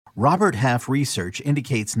Robert Half research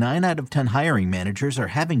indicates 9 out of 10 hiring managers are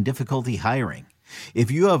having difficulty hiring.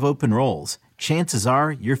 If you have open roles, chances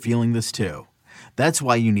are you're feeling this too. That's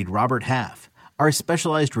why you need Robert Half. Our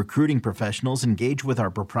specialized recruiting professionals engage with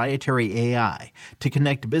our proprietary AI to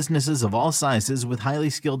connect businesses of all sizes with highly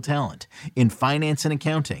skilled talent in finance and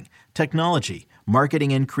accounting, technology,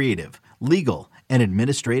 marketing and creative, legal, and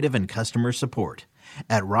administrative and customer support.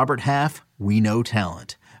 At Robert Half, we know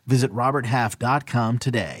talent. Visit roberthalf.com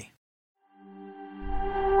today.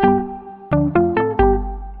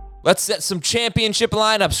 Let's set some championship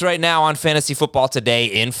lineups right now on Fantasy Football Today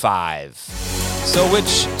in 5. So which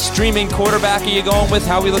streaming quarterback are you going with?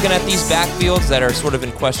 How are we looking at these backfields that are sort of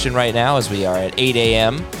in question right now as we are at 8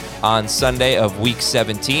 a.m. on Sunday of Week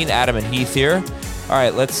 17? Adam and Heath here. All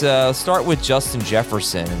right, let's start with Justin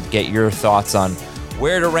Jefferson and get your thoughts on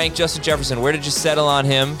where to rank Justin Jefferson. Where did you settle on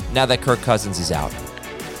him now that Kirk Cousins is out?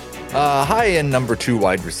 High-end number 2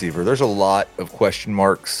 wide receiver. There's a lot of question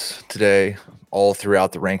marks today, all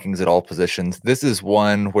throughout the rankings at all positions. This is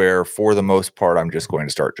one where, for the most part, I'm just going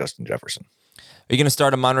to start Justin Jefferson. Are you going to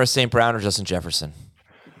start Amon-Ra St. Brown or Justin Jefferson?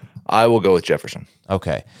 I will go with Jefferson.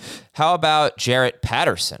 Okay. How about Jarrett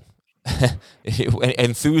Patterson?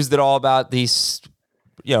 Enthused at all about these,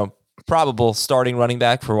 probable starting running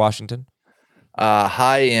back for Washington?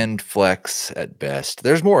 High-end flex at best.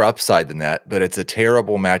 There's more upside than that, but it's a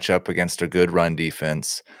terrible matchup against a good run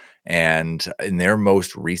defense. And in their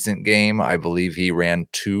most recent game, I believe he ran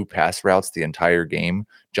 2 pass routes the entire game.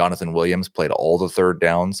 Jonathan Williams played all the third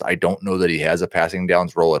downs. I don't know that he has a passing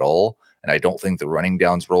downs role at all, and I don't think the running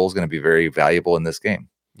downs role is going to be very valuable in this game.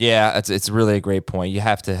 Yeah, it's really a great point. You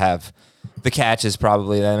have to have the catches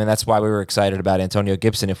probably. I mean, that's why we were excited about Antonio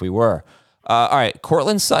Gibson if we were. All right,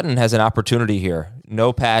 Cortland Sutton has an opportunity here.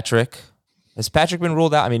 No Patrick. Has Patrick been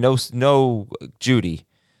ruled out? I mean, no Judy.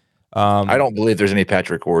 I don't believe there's any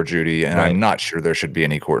Patrick or Judy, and right. I'm not sure there should be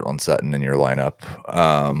any Cortland Sutton in your lineup.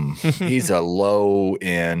 He's a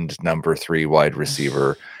low-end number 3 wide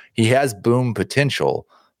receiver. He has boom potential,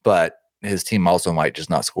 but his team also might just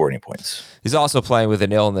not score any points. He's also playing with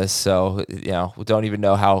an illness, so we don't even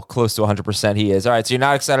know how close to 100% he is. All right, so you're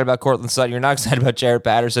not excited about Cortland Sutton. You're not excited about Jarrett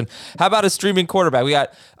Patterson. How about a streaming quarterback? We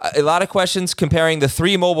got a lot of questions comparing the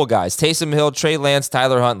 3 mobile guys, Taysom Hill, Trey Lance,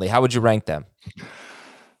 Tyler Huntley. How would you rank them?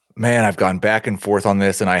 Man, I've gone back and forth on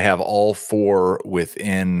this, and I have all 4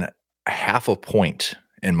 within half a point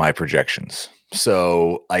in my projections.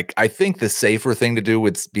 So, I think the safer thing to do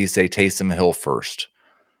would be say Taysom Hill first.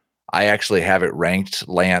 I actually have it ranked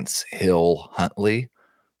Lance, Hill, Huntley,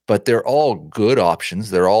 but they're all good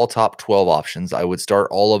options. They're all top 12 options. I would start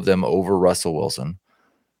all of them over Russell Wilson.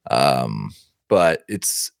 But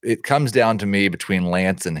it comes down to me between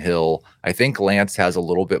Lance and Hill. I think Lance has a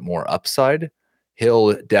little bit more upside.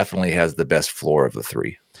 Hill definitely has the best floor of the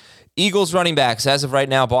 3. Eagles running backs, as of right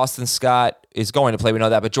now, Boston Scott is going to play. We know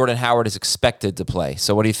that, but Jordan Howard is expected to play.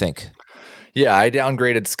 So what do you think? Yeah, I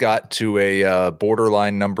downgraded Scott to a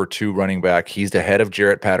borderline number 2 running back. He's ahead of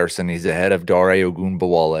Jarrett Patterson. He's ahead of Dare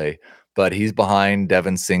Ogunbowale, but he's behind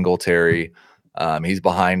Devin Singletary. He's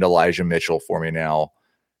behind Elijah Mitchell for me now.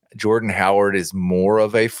 Jordan Howard is more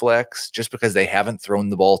of a flex just because they haven't thrown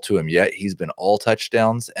the ball to him yet. He's been all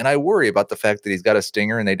touchdowns, and I worry about the fact that he's got a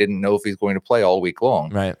stinger and they didn't know if he's going to play all week long.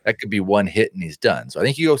 Right. That could be one hit and he's done. So I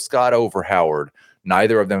think you go Scott over Howard,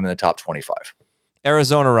 neither of them in the top 25.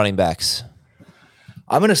 Arizona running backs.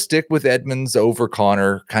 I'm going to stick with Edmonds over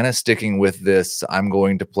Connor, kind of sticking with this. I'm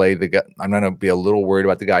going to play the guy. I'm going to be a little worried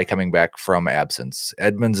about the guy coming back from absence.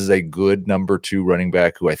 Edmonds is a good number 2 running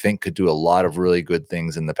back who I think could do a lot of really good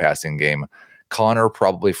things in the passing game. Connor,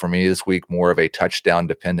 probably for me this week, more of a touchdown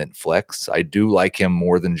dependent flex. I do like him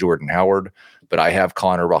more than Jordan Howard, but I have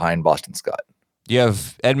Connor behind Boston Scott. You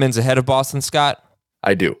have Edmonds ahead of Boston Scott?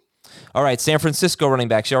 I do. All right, San Francisco running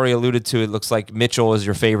backs. You already alluded to it. Looks like Mitchell is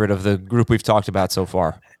your favorite of the group we've talked about so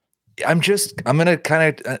far. I'm going to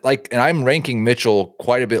kind of and I'm ranking Mitchell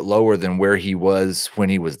quite a bit lower than where he was when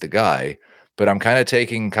he was the guy, but I'm kind of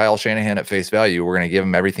taking Kyle Shanahan at face value. We're going to give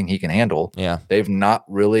him everything he can handle. Yeah. They've not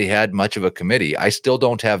really had much of a committee. I still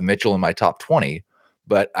don't have Mitchell in my top 20,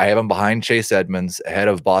 but I have him behind Chase Edmonds, ahead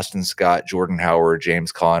of Boston Scott, Jordan Howard,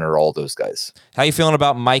 James Conner, all those guys. How you feeling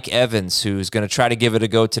about Mike Evans, who's going to try to give it a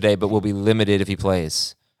go today, but will be limited if he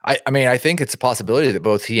plays? I think it's a possibility that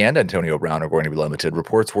both he and Antonio Brown are going to be limited.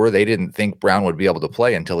 Reports were they didn't think Brown would be able to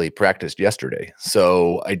play until he practiced yesterday.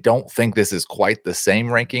 So I don't think this is quite the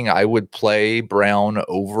same ranking. I would play Brown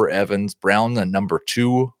over Evans. Brown, the number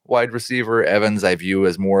 2 wide receiver. Evans, I view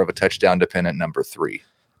as more of a touchdown dependent number 3.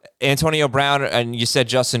 Antonio Brown, and you said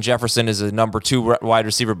Justin Jefferson is a number 2 wide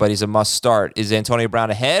receiver, but he's a must start. Is Antonio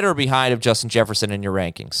Brown ahead or behind of Justin Jefferson in your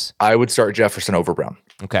rankings? I would start Jefferson over Brown.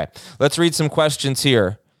 Okay. Let's read some questions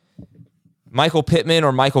here. Michael Pittman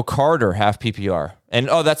or Michael Carter, half PPR. And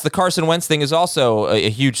that's the Carson Wentz thing is also a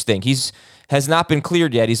huge thing. Has not been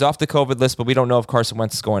cleared yet. He's off the COVID list, but we don't know if Carson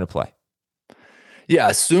Wentz is going to play. Yeah,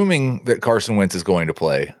 assuming that Carson Wentz is going to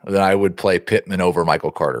play, then I would play Pittman over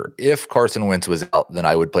Michael Carter. If Carson Wentz was out, then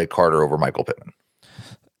I would play Carter over Michael Pittman.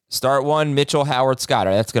 Start 1, Mitchell, Howard, Scott.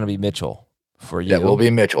 Right, that's going to be Mitchell for you. That will be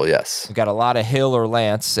Mitchell, yes. We've got a lot of Hill or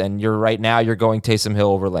Lance, and you're going Taysom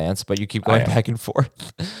Hill over Lance, but you keep going back and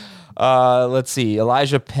forth. Let's see,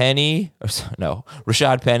 Rashad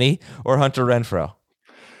Penny or Hunter Renfrow.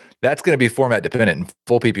 That's going to be format dependent. In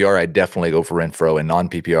full PPR, I definitely go for Renfrow. In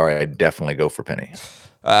non-PPR, I definitely go for Penny.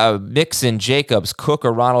 Mixon, Jacobs, Cook,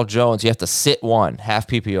 or Ronald Jones. You have to sit one, half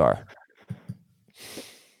PPR.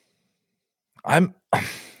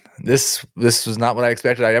 This was not what I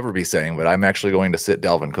expected I'd ever be saying, but I'm actually going to sit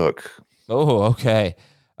Dalvin Cook. Oh, okay.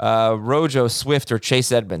 Rojo, Swift, or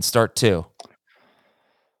Chase Edmonds. Start 2.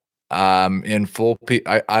 In full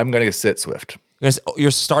I'm going to sit Swift.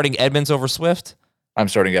 You're starting Edmonds over Swift? I'm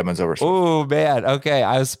starting Edmonds over Swift. Oh, man. Okay.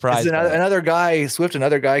 I was surprised. Another guy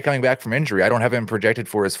coming back from injury. I don't have him projected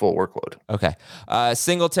for his full workload. Okay.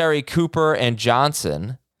 Singletary, Cooper, and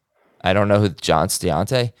Johnson. I don't know who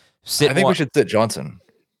Deontay. I think we should sit Johnson.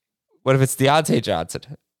 What if it's Deontay Johnson?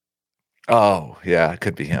 Oh, yeah. It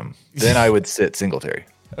could be him. Then I would sit Singletary.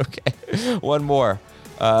 Okay. One more.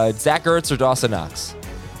 Zach Ertz or Dawson Knox?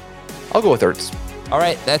 I'll go with Ertz. All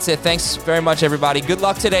right, that's it. Thanks very much, everybody. Good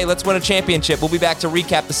luck today. Let's win a championship. We'll be back to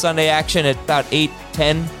recap the Sunday action at about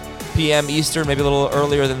 8:10 p.m. Eastern, maybe a little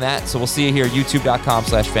earlier than that. So we'll see you here,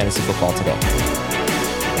 youtube.com/fantasyfootball today.